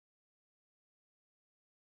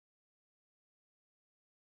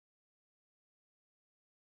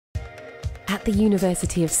At the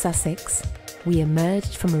University of Sussex, we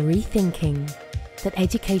emerged from a rethinking that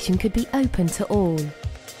education could be open to all.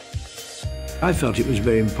 I felt it was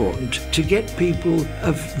very important to get people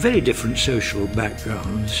of very different social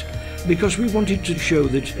backgrounds because we wanted to show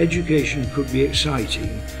that education could be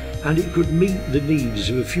exciting and it could meet the needs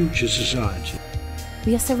of a future society.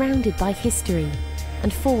 We are surrounded by history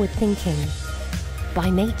and forward thinking, by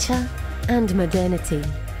nature and modernity.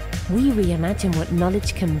 We reimagine what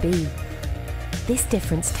knowledge can be. This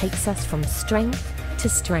difference takes us from strength to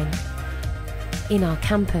strength. In our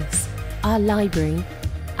campus, our library,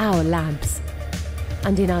 our labs,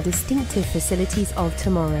 and in our distinctive facilities of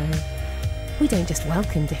tomorrow. We don't just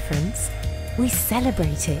welcome difference, we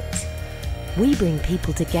celebrate it. We bring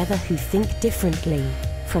people together who think differently,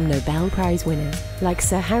 from Nobel Prize winners like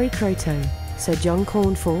Sir Harry Kroto, Sir John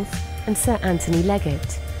Cornforth and Sir Anthony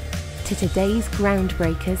Leggett, to today's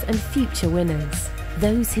groundbreakers and future winners,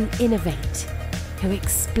 those who innovate, who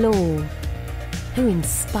explore, who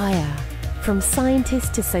inspire, from scientists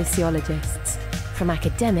to sociologists, from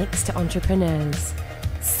academics to entrepreneurs,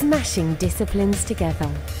 smashing disciplines together.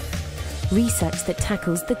 Research that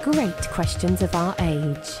tackles the great questions of our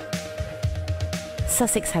age.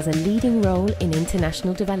 Sussex has a leading role in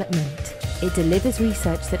international development. It delivers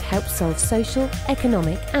research that helps solve social,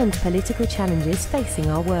 economic and political challenges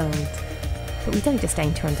facing our world. But we don't just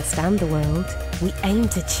aim to understand the world, we aim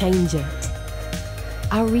to change it.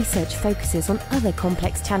 Our research focuses on other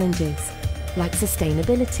complex challenges, like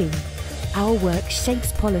sustainability. Our work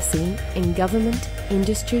shapes policy in government,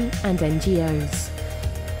 industry and NGOs.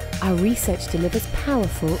 Our research delivers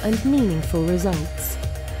powerful and meaningful results.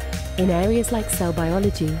 In areas like cell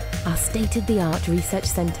biology, our state-of-the-art research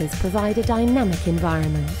centres provide a dynamic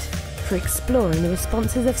environment for exploring the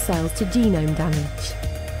responses of cells to genome damage.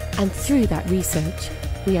 And through that research,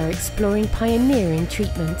 we are exploring pioneering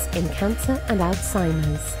treatments in cancer and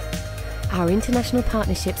Alzheimer's. Our international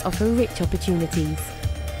partnerships offer rich opportunities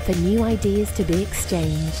for new ideas to be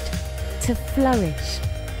exchanged, to flourish,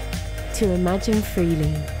 to imagine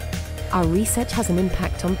freely. Our research has an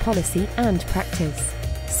impact on policy and practice,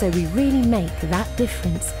 so we really make that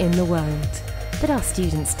difference in the world. But our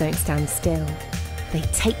students don't stand still. They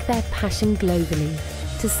take their passion globally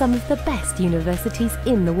to some of the best universities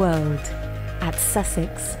in the world. At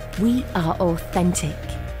Sussex, we are authentic.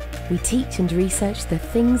 We teach and research the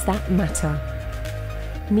things that matter,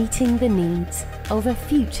 meeting the needs of a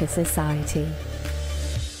future society.